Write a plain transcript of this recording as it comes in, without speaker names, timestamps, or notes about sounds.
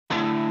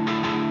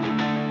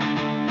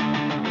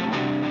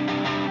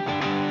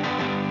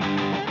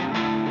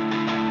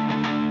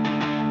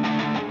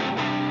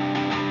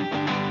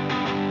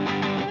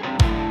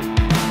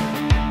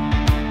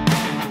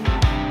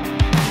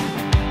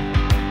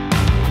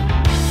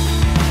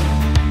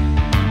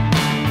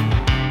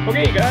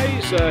Okay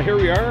guys, here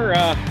we are.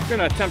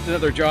 Gonna attempt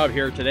another job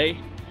here today.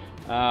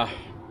 Had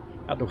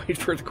to wait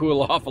for it to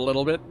cool off a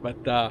little bit, but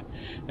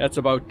it's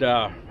about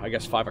I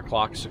guess 5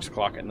 o'clock, 6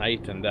 o'clock at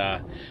night, and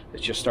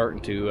it's just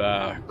starting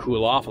to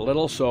cool off a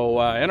little. So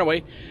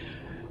anyway,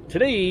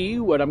 today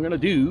what I'm gonna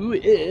do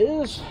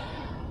is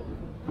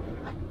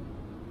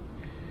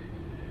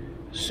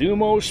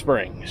SUMO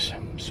Springs.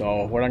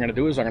 So what I'm gonna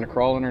do is I'm gonna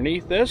crawl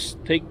underneath this,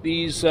 take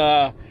these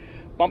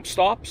bump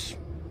stops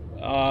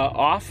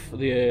off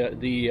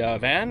the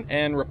van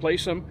and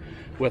replace them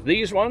with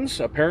these ones.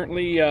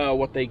 Apparently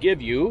what they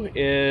give you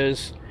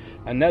is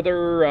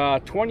another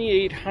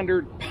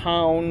 2,800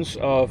 pounds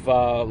of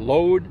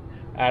load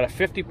at a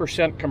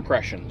 50%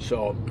 compression.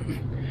 So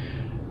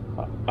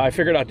I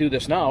figured I'd do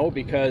this now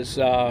because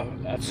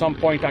at some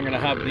point I'm going to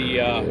have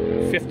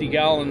the 50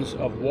 gallons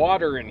of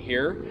water in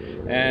here,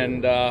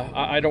 and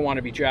I don't want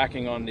to be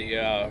jacking on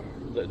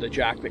the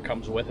jack that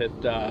comes with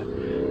it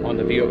on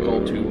the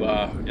vehicle to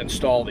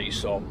install these.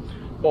 So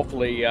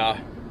hopefully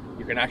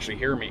you can actually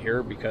hear me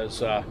here,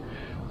 because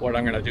what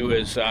I'm going to do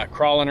is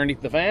crawl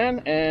underneath the van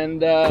and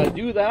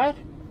do that.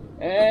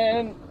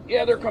 And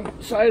yeah, they're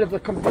side of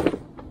the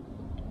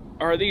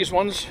are these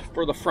ones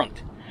for the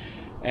front,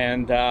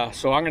 and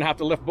so I'm going to have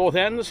to lift both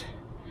ends,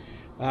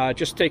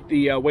 just take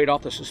the weight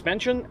off the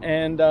suspension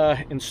and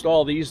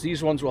install these.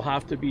 These ones will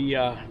have to be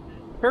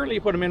apparently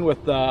you put them in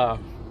with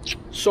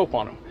soap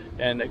on them,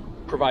 and it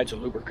provides a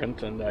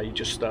lubricant, and you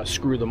just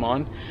screw them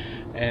on,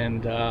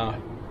 and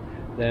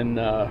then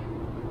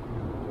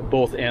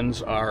both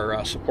ends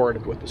are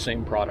supported with the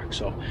same product.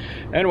 So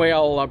anyway,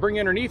 I'll bring you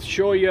underneath,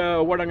 show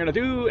you what I'm going to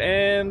do,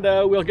 and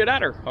we'll get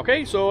at her.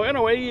 Okay, so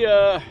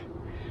anyway,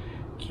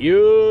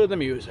 cue the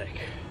music.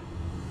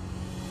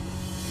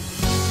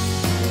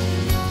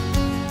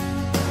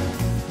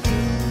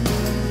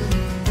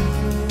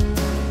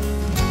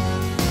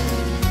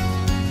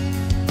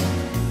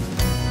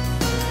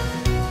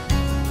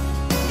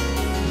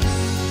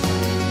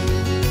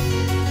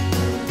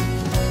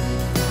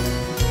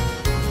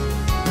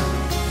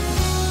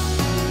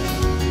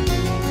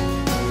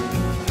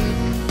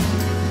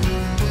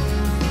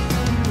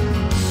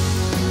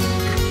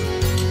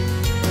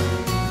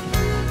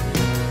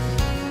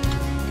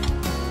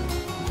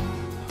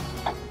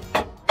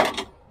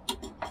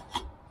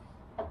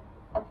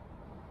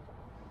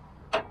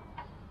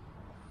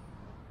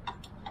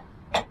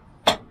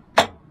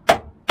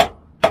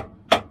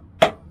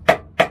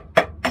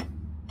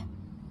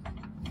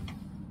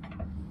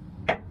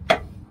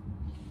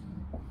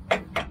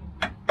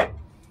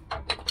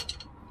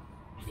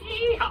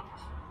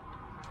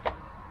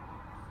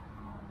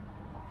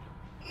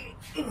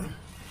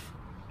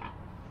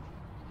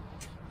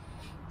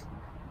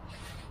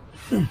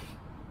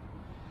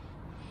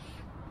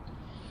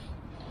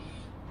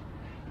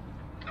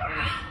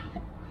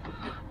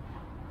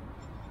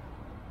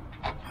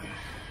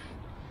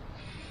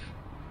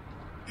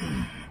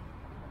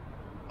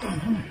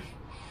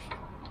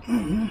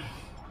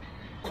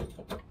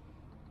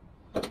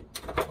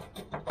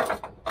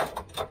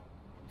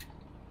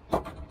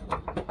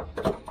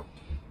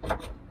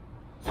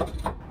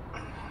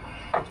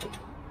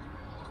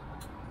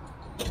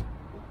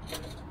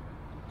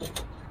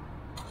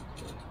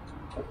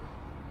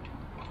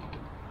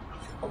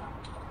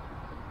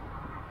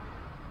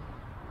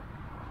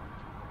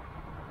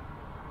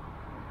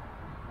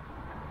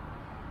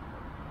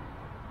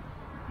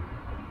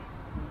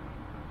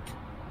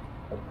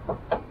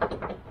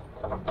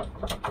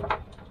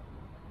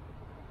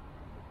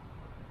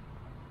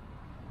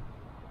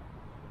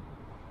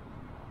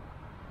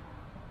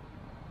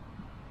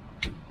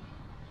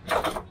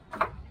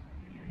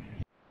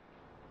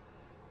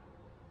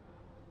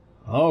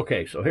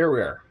 Okay, so here we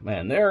are.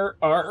 Man, there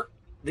are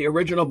the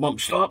original bump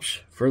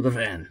stops for the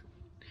van.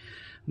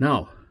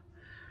 Now,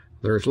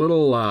 there's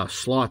little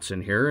slots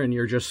in here, and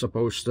you're just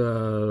supposed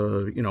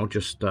to, you know,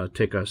 just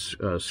take a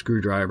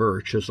screwdriver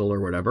or chisel or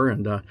whatever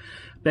and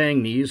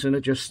bang these, and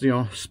it just, you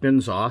know,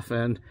 spins off,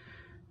 and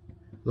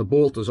the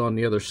bolt is on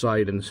the other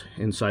side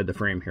inside the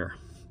frame here.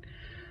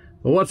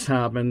 But what's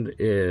happened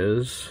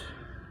is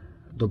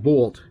the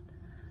bolt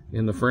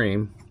in the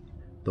frame,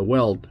 the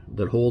weld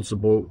that holds the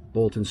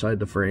bolt inside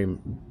the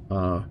frame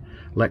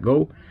let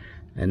go,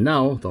 and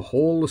now the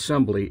whole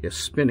assembly is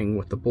spinning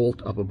with the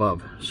bolt up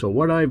above. So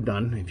what I've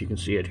done, if you can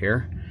see it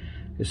here,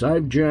 is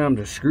I've jammed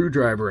a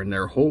screwdriver in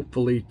there,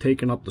 hopefully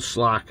taking up the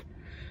slack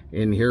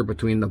in here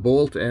between the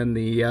bolt and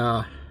the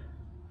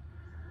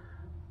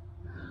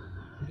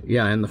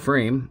and the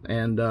frame,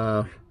 and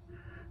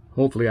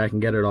hopefully I can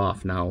get it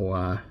off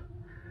now.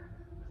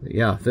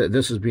 Yeah,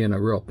 this is being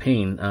a real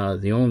pain.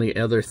 The only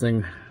other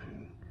thing,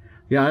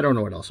 yeah, I don't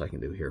know what else I can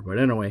do here, but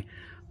anyway,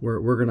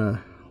 we're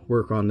gonna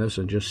work on this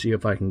and just see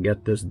if I can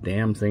get this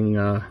damn thing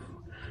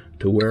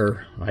to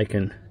where I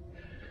can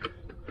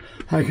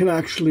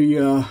actually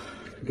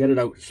get it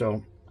out.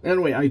 So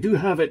anyway, I do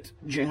have it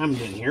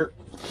jammed in here,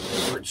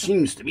 or it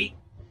seems to be.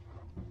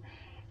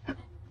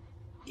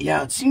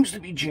 Yeah, it seems to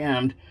be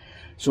jammed.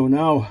 So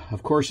now,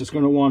 of course, it's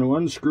going to want to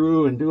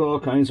unscrew and do all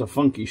kinds of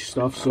funky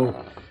stuff. So,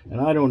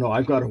 and I don't know,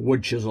 I've got a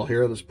wood chisel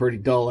here that's pretty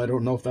dull. I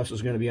don't know if this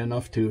is going to be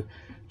enough to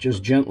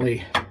just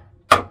gently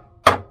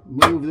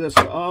move this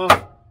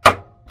off.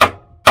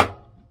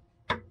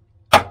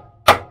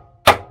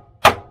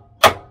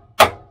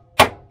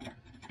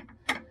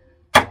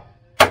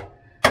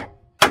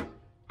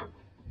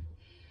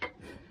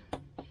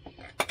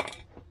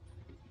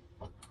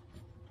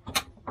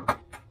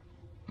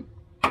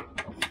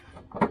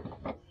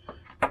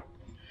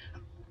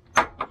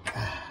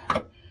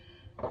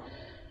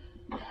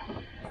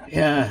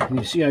 Yeah, and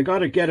you see, I got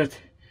to get it,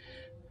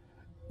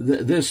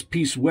 this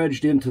piece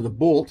wedged into the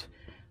bolt,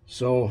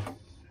 so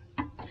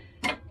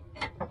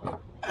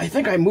I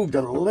think I moved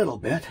it a little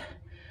bit,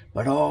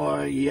 but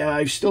oh yeah,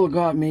 I've still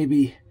got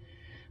maybe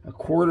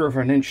 1/4 of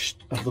an inch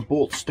of the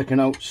bolt sticking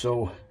out,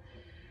 so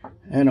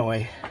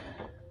anyway,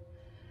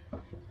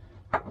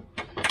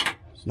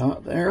 it's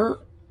not there,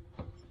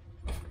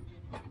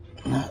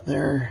 not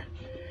there.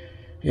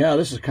 Yeah,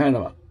 this is kind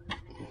of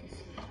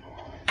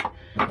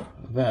a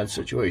bad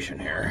situation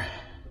here.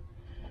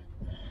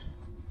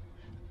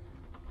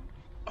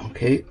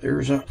 Okay,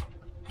 there's a,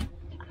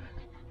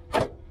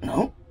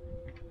 no,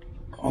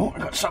 oh, I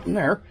got something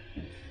there.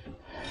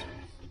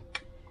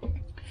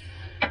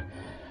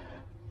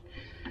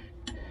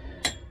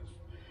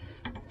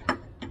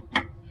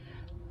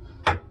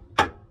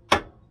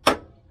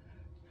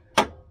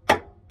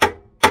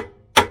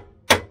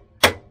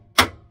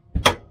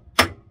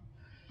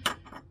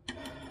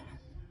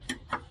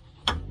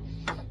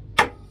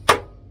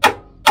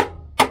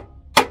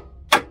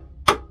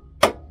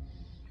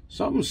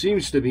 Something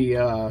seems to be,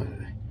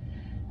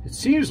 it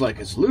seems like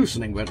it's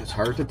loosening, but it's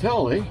hard to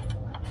tell, eh?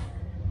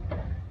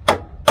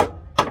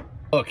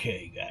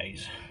 Okay,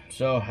 guys,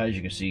 so as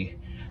you can see,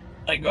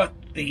 I got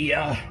the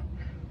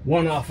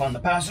one off on the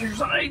passenger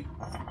side.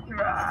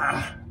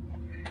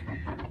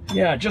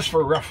 Yeah, just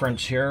for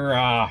reference here,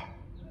 yeah,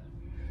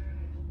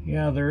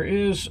 there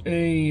is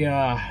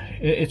a,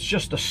 it's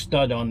just a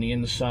stud on the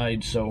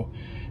inside, so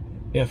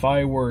if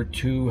I were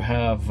to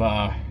have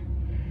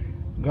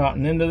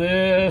gotten into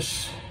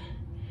this,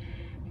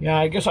 yeah,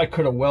 I guess I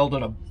could have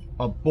welded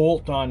a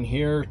bolt on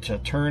here to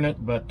turn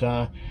it, but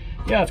yeah,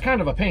 it's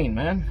kind of a pain,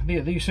 man.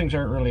 These things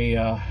aren't really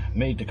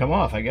made to come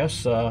off, I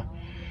guess. But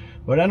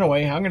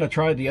anyway, I'm going to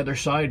try the other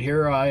side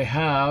here. I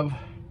have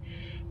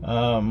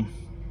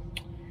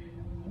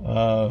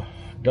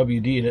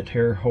WD'd it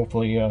here.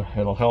 Hopefully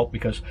it'll help,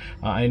 because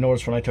I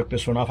noticed when I took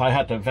this one off, I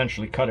had to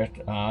eventually cut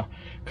it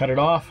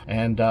off,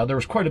 and there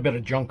was quite a bit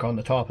of junk on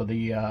the top of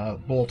the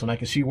bolt, and I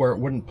could see where it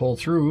wouldn't pull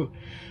through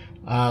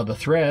the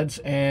threads.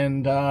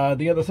 And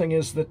the other thing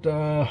is that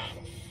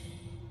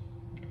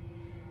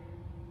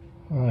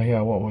yeah,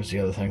 what was the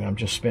other thing? I'm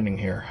just spinning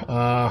here.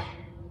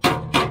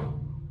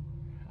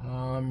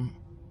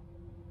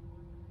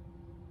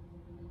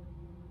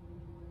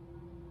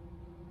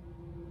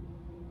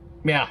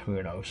 Yeah,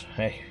 who knows?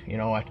 Hey, you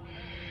know what?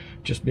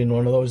 Just been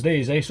one of those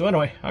days, eh? So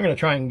anyway, I'm gonna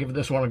try and give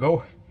this one a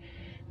go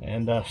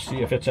and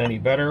see if it's any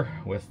better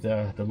with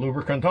the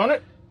lubricant on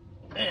it,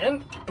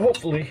 and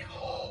hopefully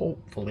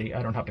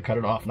I don't have to cut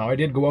it off. Now, I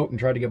did go out and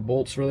try to get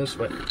bolts for this,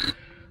 but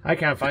I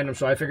can't find them,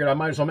 so I figured I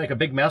might as well make a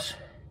big mess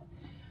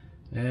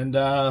and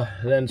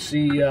then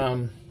see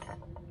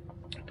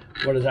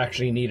what is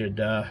actually needed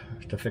to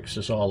fix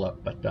this all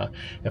up. But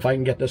if I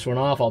can get this one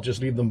off, I'll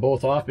just leave them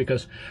both off,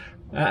 because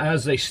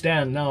as they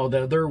stand now,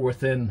 they're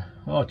within,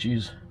 oh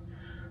geez,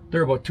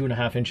 they're about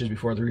 2.5 inches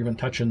before they're even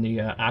touching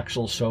the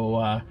axle,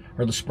 so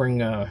or the spring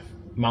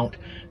mount.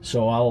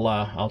 So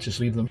I'll just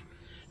leave them.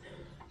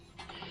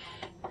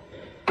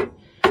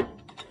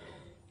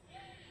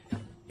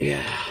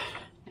 Yeah.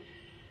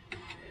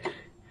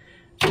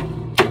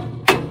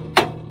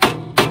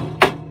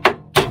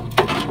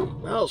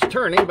 Well, it's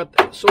turning,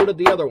 but so did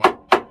the other one.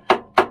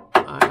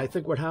 I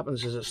think what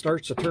happens is it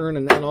starts to turn,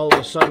 and then all of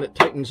a sudden it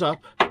tightens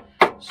up.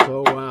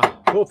 So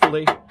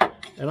hopefully,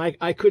 and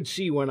I could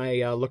see when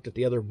I looked at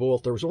the other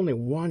bolt, there was only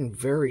one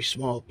very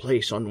small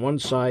place on one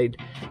side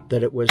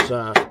that it was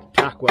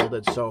tack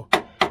welded. So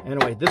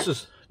anyway, this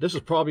is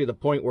probably the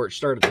point where it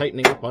started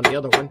tightening up on the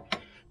other one,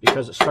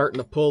 because it's starting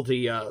to pull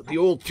the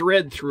old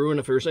thread through,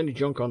 and if there's any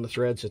junk on the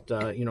threads, it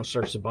you know,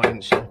 starts to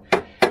bind. So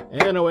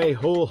anyway,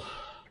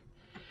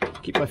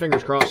 keep my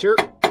fingers crossed here.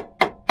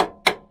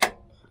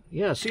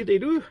 Yeah, see, they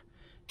do,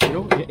 you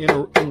know,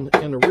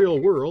 in the real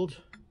world,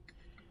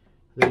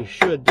 they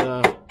should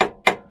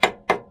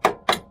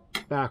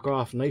back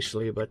off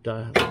nicely, but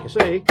like I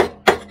say,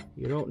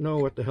 you don't know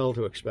what the hell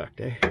to expect,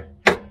 eh?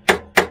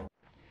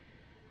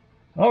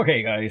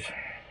 Okay, guys,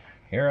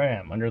 here I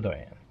am under the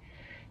van,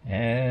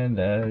 and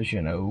as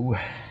you know,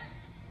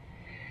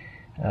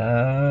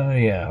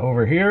 yeah,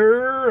 over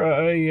here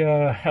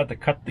I had to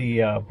cut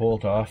the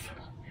bolt off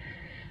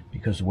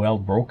because the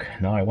weld broke.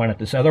 Now I went at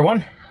this other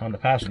one on the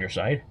passenger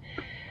side,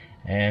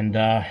 and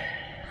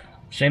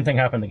same thing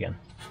happened again.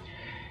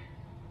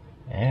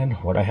 And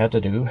what I had to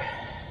do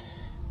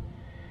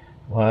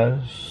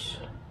was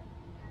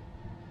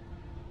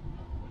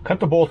cut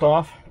the bolt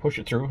off, push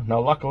it through. Now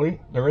luckily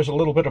there is a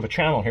little bit of a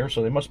channel here,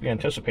 so they must be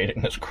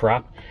anticipating this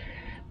crap.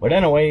 But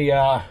anyway,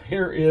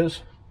 here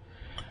is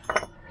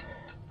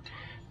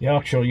the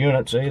actual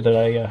units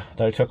that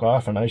I took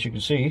off, and as you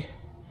can see,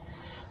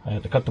 I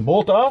had to cut the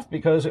bolt off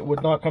because it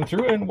would not come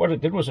through, and what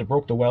it did was it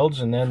broke the welds,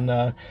 and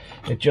then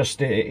it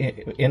just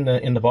in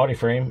the body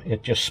frame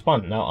it just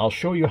spun. Now I'll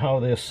show you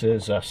how this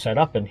is set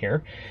up in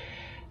here,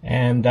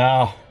 and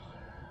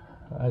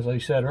as I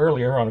said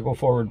earlier, on a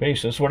go-forward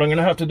basis, what I'm going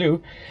to have to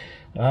do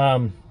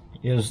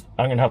is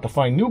I'm going to have to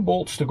find new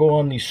bolts to go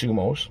on these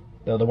Sumos,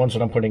 the ones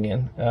that I'm putting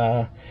in,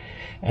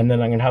 and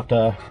then I'm going to have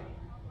to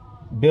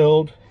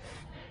build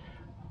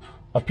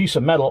a piece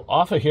of metal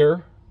off of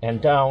here and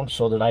down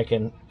so that I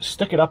can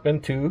stick it up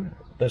into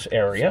this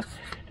area,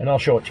 and I'll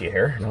show it to you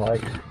here. Now I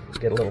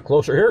get a little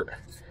closer here.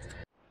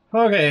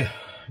 Okay,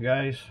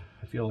 guys,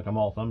 I feel like I'm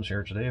all thumbs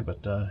here today,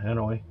 but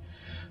anyway.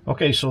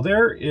 Okay, so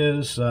there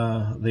is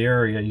the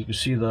area. You can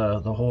see the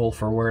hole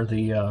for where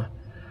the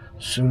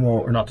Sumo,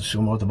 or not the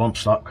Sumo, the bump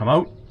stop come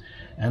out.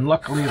 And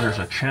luckily there's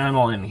a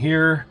channel in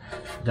here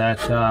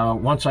that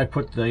once I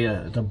put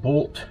the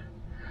bolt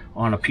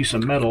on a piece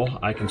of metal,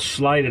 I can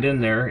slide it in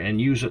there and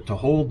use it to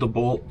hold the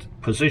bolt,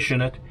 position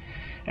it,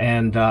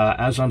 and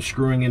as I'm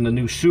screwing in the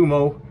new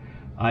Sumo,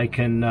 I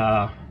can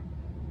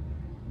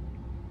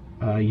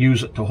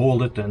use it to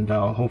hold it and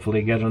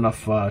hopefully get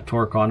enough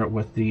torque on it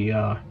with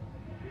the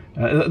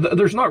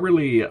there's not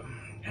really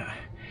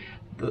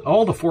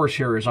all the force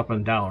here is up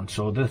and down,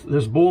 so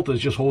this bolt is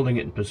just holding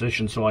it in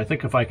position. So I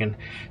think if I can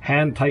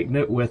hand tighten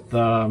it with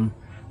the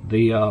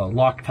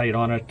Loctite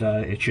on it,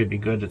 it should be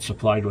good. It's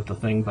supplied with the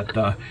thing. But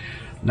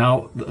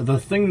now the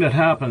thing that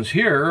happens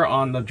here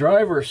on the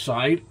driver's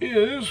side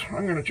is,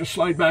 I'm going to just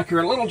slide back here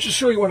a little, just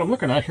show you what I'm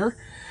looking at here.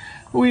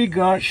 We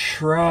got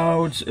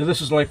shrouds.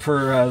 This is like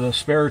for the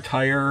spare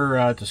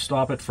tire to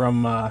stop it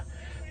from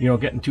you know,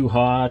 getting too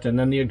hot, and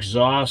then the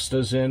exhaust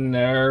is in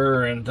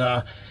there, and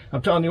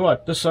I'm telling you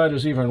what, this side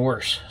is even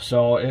worse.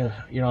 So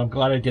you know, I'm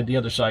glad I did the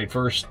other side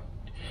first,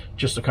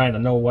 just to kind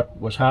of know what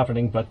was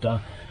happening. But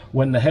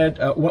when the head,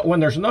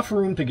 when there's enough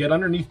room to get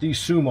underneath these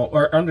Sumo,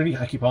 or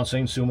underneath, I keep on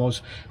saying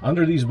Sumos,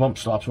 under these bump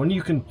stops, when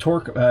you can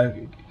torque,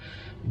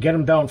 get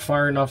them down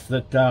far enough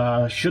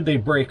that should they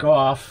break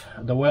off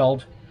the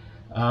weld,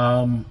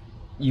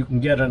 you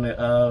can get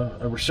a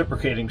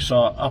reciprocating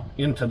saw up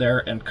into there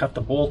and cut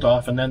the bolt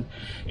off, and then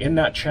in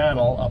that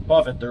channel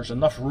above it there's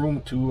enough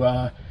room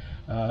to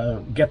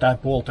get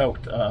that bolt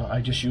out.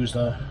 I just used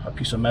a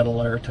piece of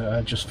metal there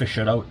to just fish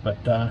it out. But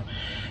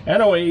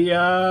anyway,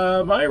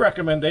 my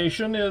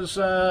recommendation is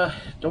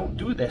don't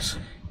do this.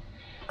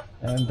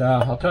 And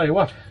I'll tell you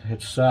what,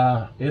 it's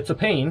a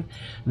pain.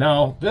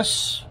 Now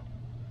this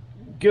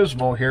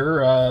gizmo here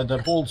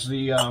that holds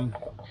the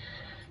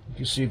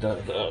you see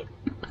the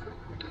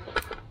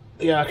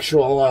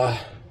actual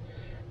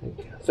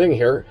thing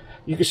here,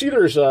 you can see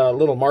there's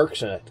little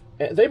marks in it.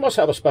 They must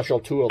have a special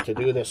tool to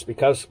do this,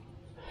 because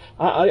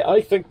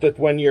I think that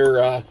when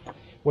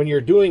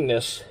you're doing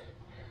this,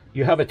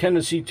 you have a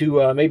tendency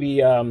to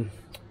maybe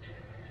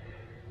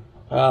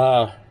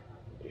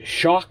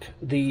shock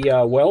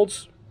the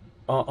welds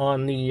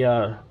on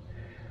the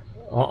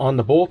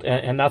bolt,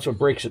 and that's what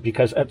breaks it.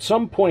 Because at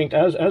some point,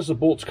 as the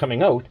bolt's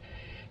coming out,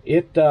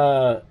 it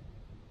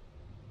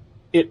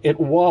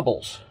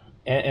wobbles.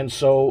 And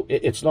so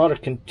it's not a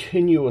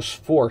continuous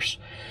force.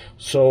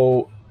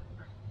 So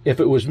if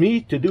it was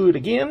me to do it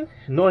again,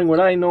 knowing what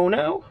I know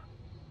now,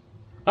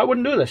 I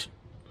wouldn't do this.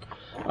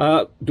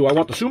 Do I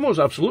want the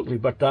Sumos? Absolutely,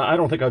 but I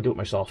don't think I'll do it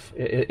myself.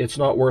 It's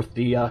not worth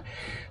the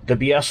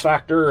BS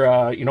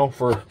factor. You know,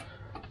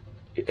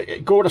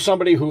 go to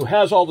somebody who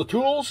has all the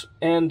tools,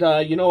 and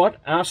you know what?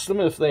 Ask them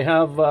if they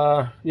have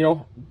you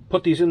know,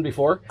 put these in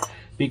before,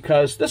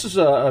 because this is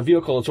a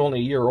vehicle that's only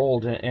a year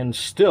old, and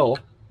still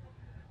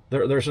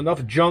there's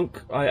enough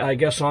junk, I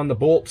guess, on the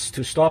bolts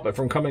to stop it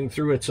from coming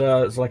through. It's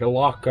like a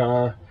lock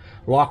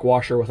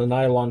washer with a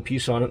nylon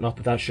piece on it. Not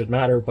that should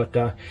matter,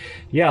 but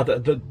yeah,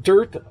 the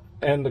dirt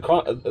and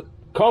the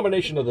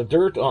combination of the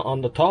dirt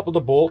on the top of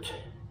the bolt,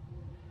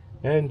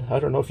 and I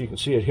don't know if you can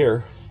see it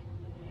here,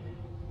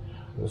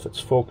 if it's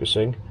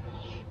focusing,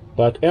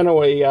 but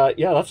anyway,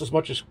 yeah, that's as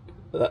much as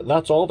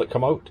that's all that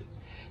come out.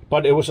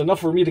 But it was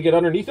enough for me to get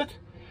underneath it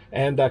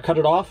and cut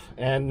it off,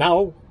 and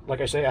now, like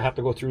I say, I have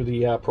to go through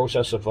the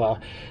process of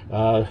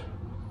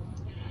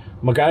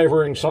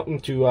MacGyvering something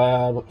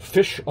to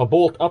fish a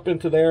bolt up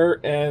into there,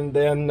 and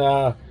then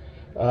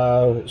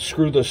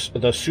screw the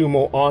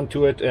Sumo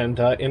onto it and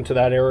into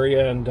that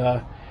area, and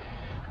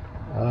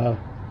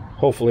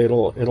hopefully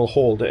it'll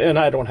hold. And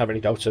I don't have any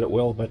doubts that it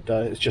will, but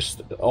it's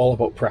just all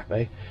about prep,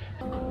 eh?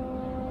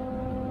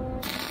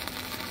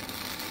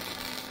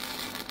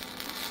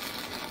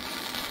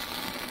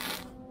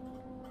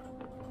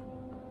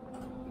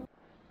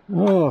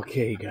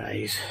 Okay,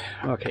 guys.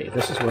 Okay,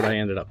 this is what I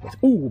ended up with.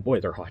 Oh boy,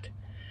 they're hot.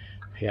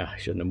 Yeah, I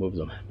shouldn't have moved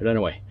them. But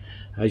anyway,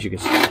 as you can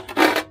see,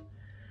 I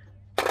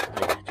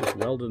just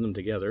welded them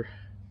together,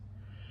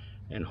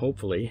 and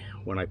hopefully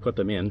when I put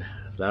them in,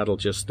 that'll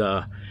just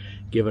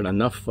give it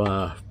enough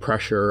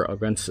pressure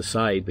against the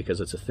side, because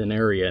it's a thin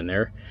area in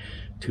there,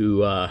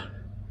 to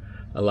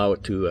allow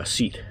it to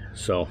seat.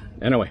 So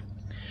anyway,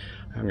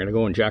 I'm gonna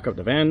go and jack up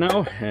the van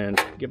now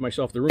and give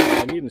myself the room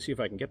I need and see if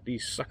I can get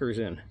these suckers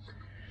in.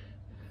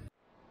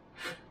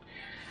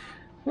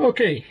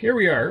 Okay, here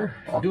we are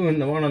doing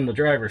the one on the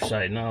driver's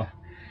side now.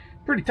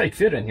 Pretty tight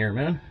fit in here,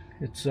 man.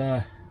 It's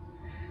you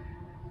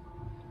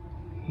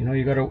know,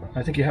 you gotta,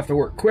 I think you have to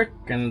work quick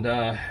and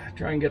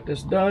try and get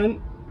this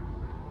done.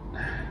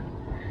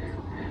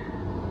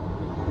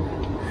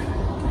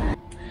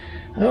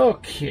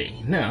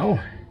 Okay, now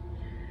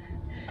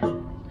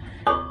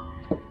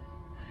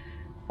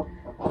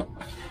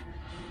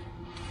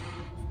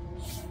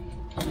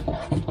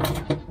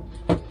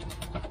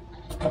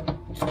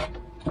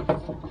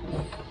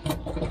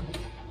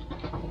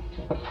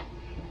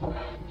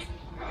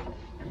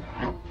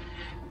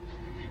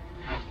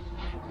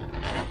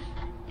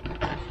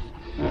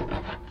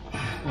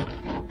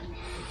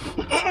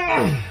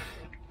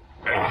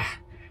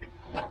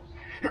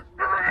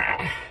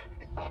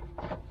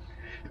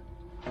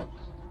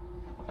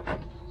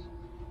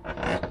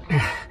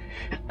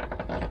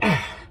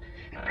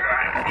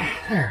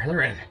there,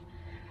 they're in.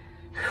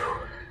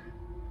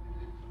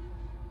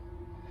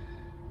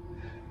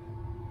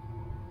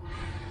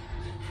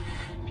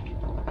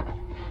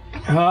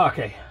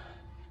 Okay,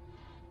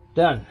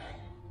 done.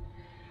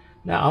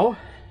 Now,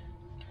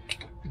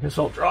 I guess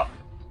I'll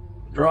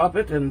drop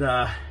it and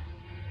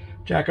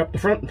jack up the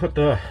front and put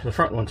the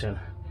front ones in.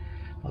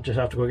 I'll just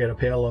have to go get a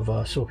pail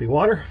of soapy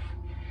water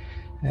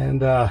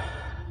and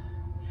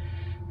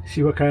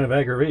see what kind of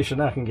aggravation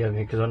that can give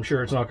me, because I'm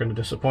sure it's not going to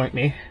disappoint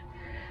me.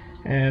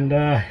 And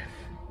then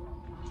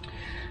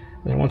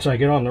once I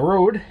get on the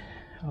road,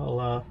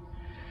 I'll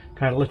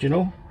kind of let you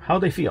know how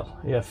they feel,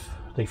 if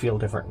they feel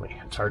differently.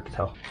 It's hard to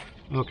tell.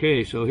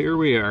 Okay, so here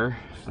we are.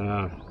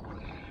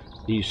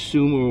 These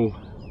SUMO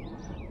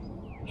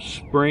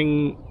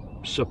spring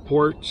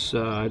supports,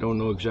 I don't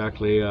know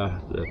exactly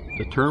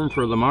the term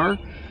for them are,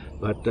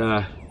 but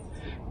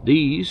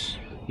these,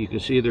 you can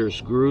see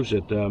there's grooves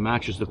that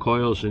matches the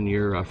coils in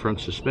your front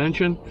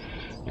suspension,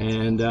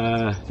 and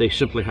they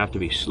simply have to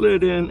be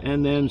slid in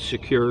and then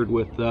secured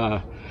with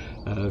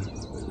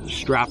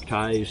strap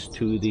ties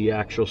to the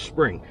actual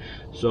spring.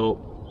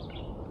 So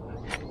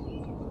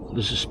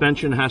the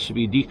suspension has to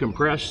be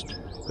decompressed.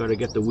 Got to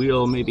get the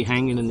wheel maybe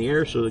hanging in the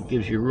air so it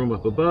gives you room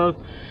up above.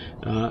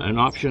 An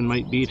option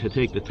might be to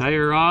take the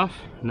tire off.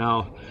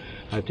 Now,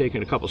 I've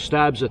taken a couple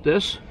stabs at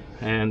this,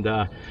 and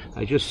I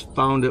just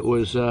found it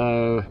was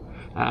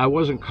I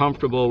wasn't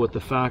comfortable with the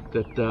fact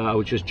that I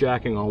was just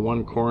jacking on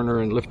one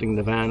corner and lifting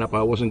the van up.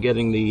 I wasn't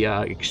getting the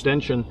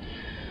extension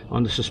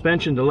on the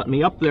suspension to let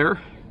me up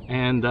there,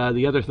 and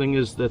the other thing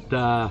is that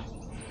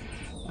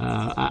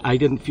I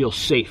didn't feel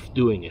safe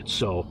doing it.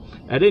 So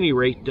at any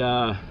rate,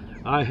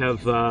 I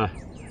have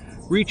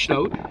reached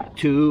out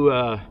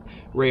to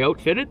Ray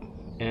Outfitted,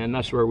 and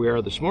that's where we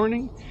are this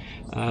morning.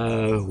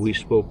 We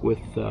spoke with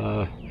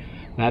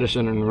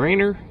Madison and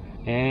Raynor,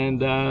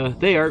 and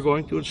they are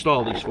going to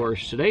install these for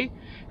us today,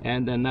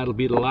 and then that'll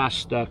be the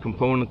last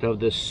component of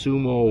this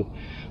SUMO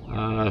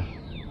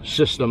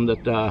system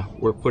that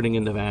we're putting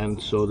in the van,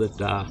 so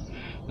that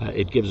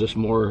it gives us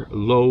more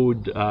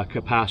load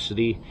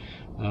capacity,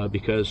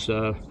 because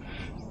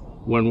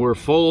when we're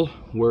full,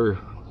 we're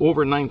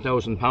over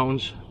 9,000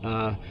 pounds.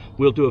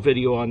 We'll do a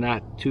video on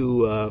that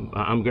too.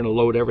 I'm going to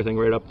load everything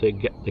right up to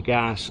get the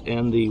gas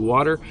and the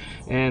water,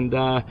 and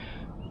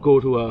go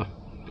to a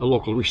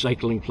local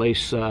recycling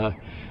place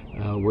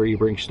where you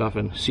bring stuff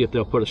and see if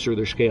they'll put us through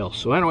their scale.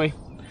 So anyway,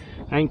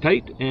 hang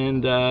tight,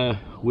 and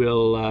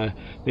we'll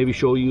maybe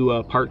show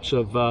you parts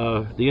of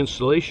the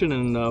installation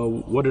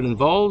and what it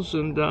involves,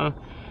 and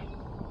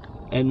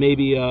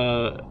maybe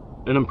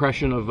an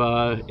impression of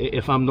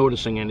if I'm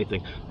noticing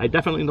anything. I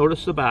definitely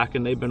noticed the back,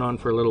 and they've been on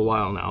for a little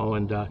while now,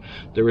 and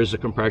there is a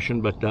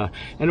compression, but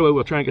anyway,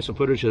 we'll try and get some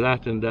footage of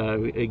that and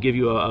give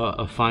you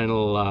a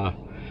final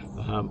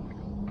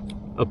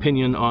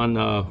opinion on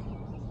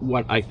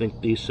what I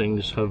think these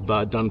things have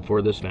done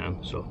for this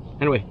van. So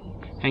anyway,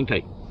 hang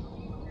tight.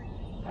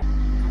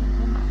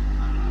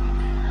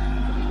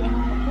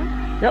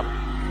 Yep.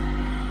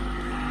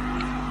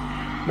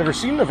 Never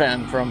seen the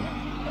van from.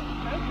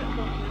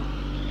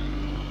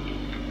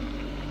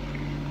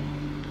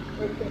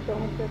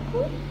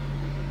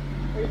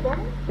 Are you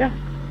filming? Yeah.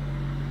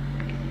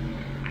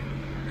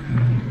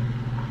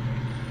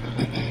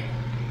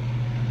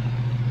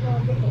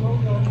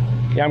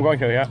 Yeah, I'm going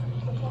to, yeah.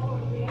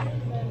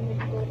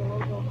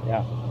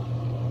 Yeah.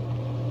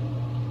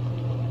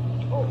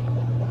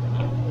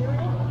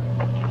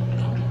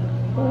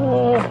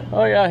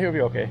 Oh yeah, he'll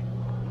be okay.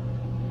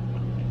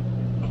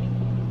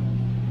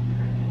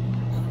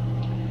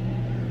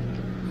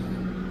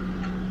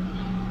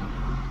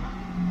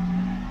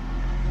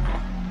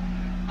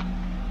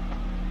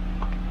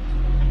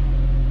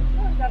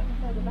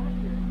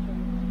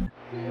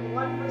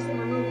 One person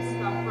removes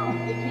stuff from.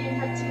 You can't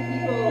have two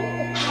people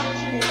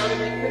functioning out of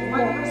it, because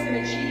one person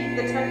achieved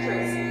the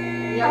Tetris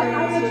and the other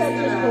one's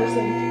Tetris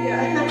person.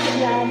 Yeah,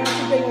 and that's the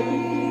thing. Like, he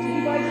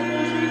buys the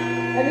groceries,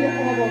 and then I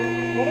go,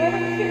 what do I have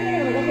to fit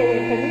there? Like, okay,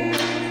 wait, can we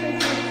put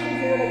this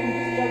here? Like, you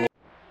just juggle.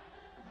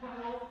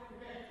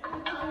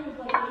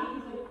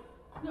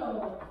 No.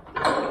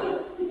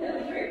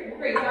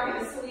 Great, I'm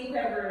going to sleep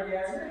ever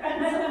again.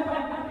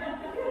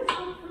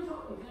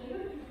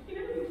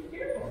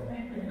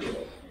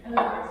 And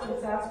that's the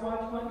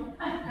Sasquatch one.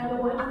 And the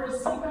one for a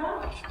sea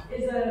bath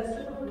is a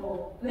stripper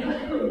pole.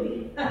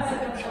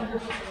 That's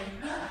wonderful.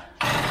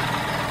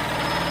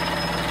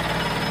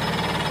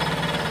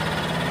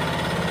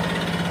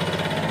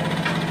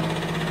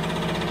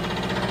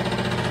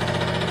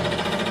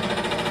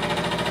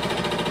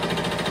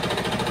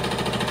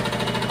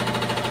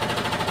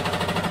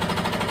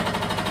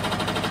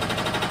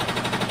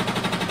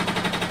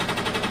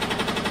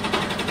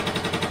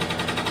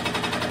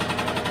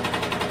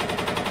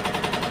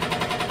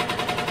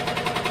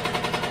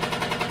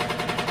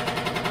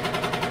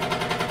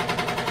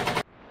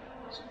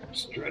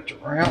 Stretch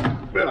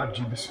around. Oh,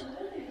 jeebus.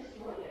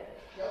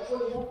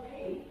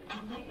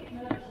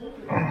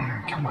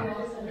 Come on.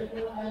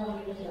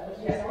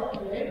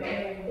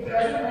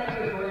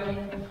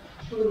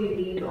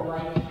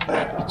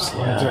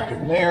 Slides up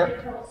in there.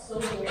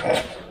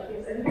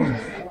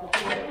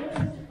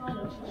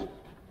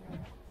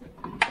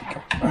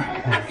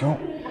 There we go.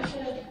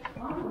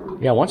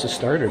 Yeah, once it's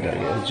started,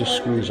 it just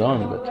screws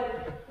on, but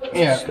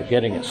it's the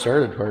getting it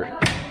started part.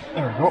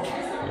 There we go.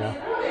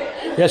 Yeah.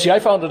 Yeah, see, I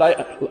found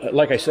that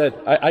like I said,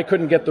 I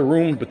couldn't get the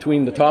room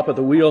between the top of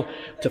the wheel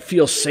to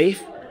feel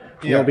safe,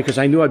 you know, because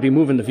I knew I'd be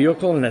moving the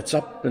vehicle and it's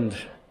up and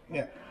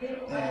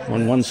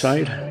on one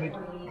side.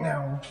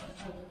 Now,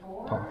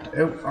 pop it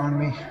out on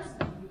me.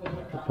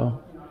 Come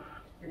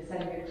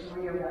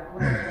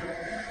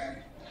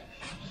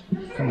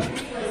on.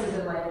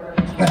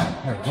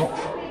 There we go.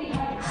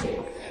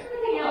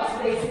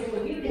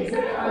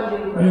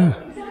 Yeah.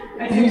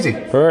 Easy.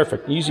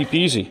 Perfect. Easy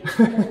peasy.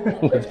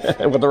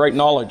 with the right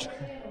knowledge.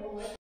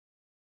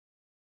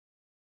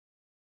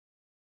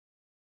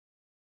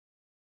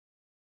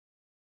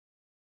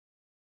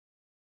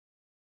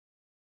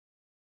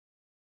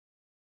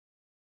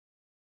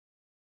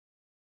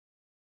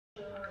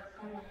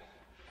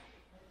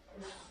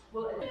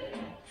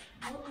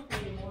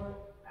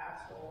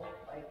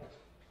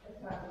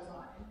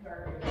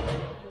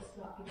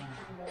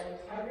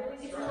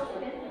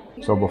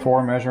 So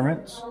before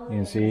measurements, you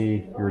can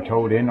see you're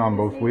towed in on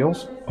both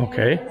wheels.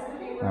 Okay.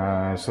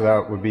 So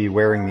that would be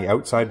wearing the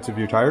outsides of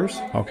your tires.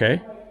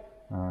 Okay.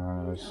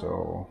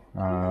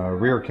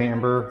 Rear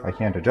camber, I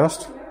can't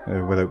adjust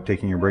without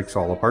taking your brakes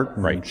all apart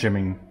and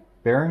shimming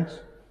bearings.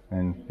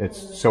 And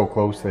it's so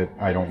close that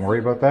I don't worry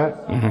about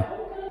that. Mm-hmm.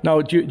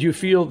 Now, do you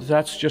feel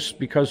that's just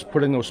because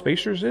putting those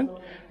spacers in?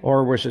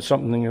 Or was it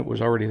something that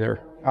was already there?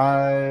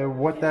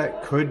 What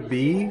that could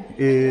be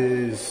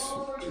is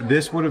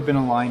this would have been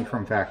aligned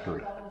from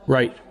factory.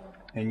 Right.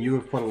 And you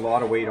have put a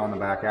lot of weight on the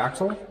back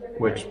axle,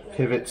 which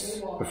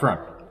pivots the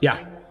front.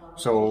 Yeah.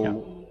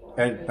 So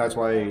and that's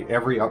why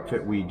every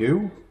upfit we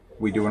do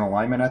an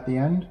alignment at the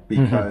end,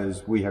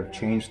 because we have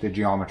changed the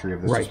geometry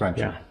of the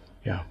suspension.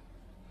 Yeah,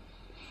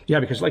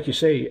 because like you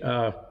say,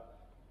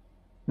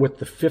 with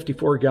the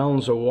 54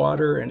 gallons of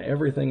water and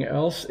everything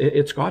else,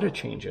 it's got to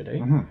change it, eh?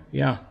 Mm-hmm.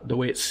 Yeah, the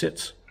way it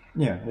sits.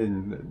 Yeah,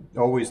 and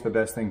always the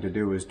best thing to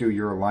do is do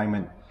your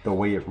alignment the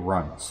way it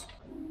runs.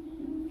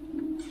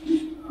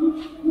 Please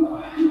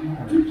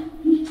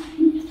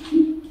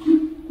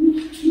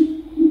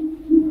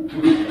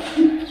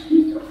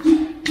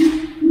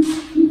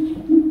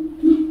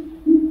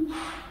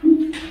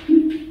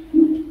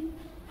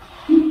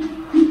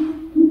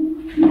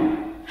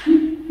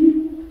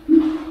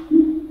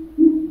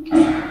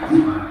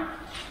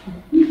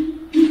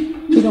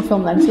don't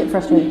film that, I'm just getting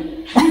frustrated.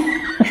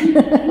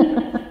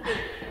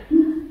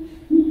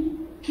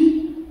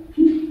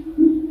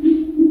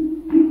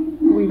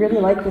 We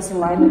really like this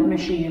alignment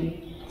machine.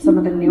 Some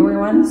of the newer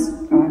ones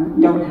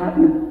don't have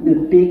the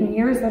big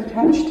mirrors that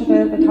attach to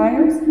the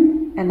tires,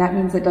 and that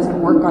means it doesn't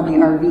work on the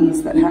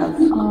RVs that have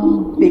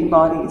big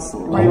bodies.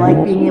 We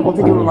like being able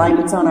to do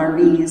alignments on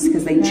RVs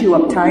because they chew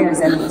up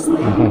tires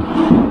endlessly.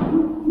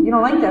 You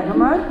don't like that, huh,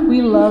 Mark?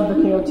 We love the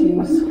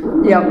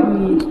KO2s. Yeah.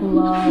 We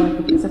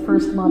love it. It's the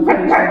first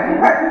modification we did.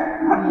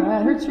 Yeah,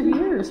 it hurts your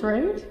ears,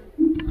 right?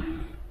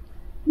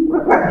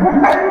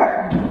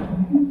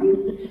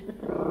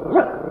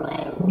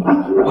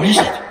 What is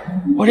it?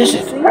 What is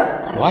it?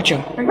 Watch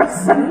him. Are you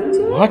singing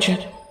to it? Watch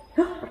it.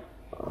 Come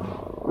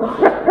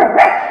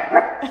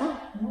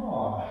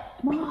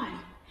on.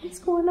 What's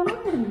going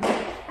on?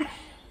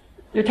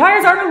 Your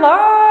tires aren't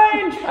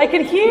aligned! I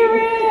can hear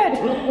it!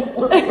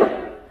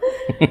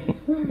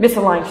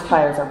 Misaligned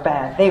tires are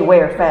bad. They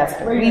wear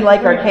faster. We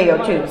like our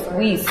KO2s.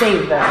 We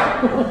save them.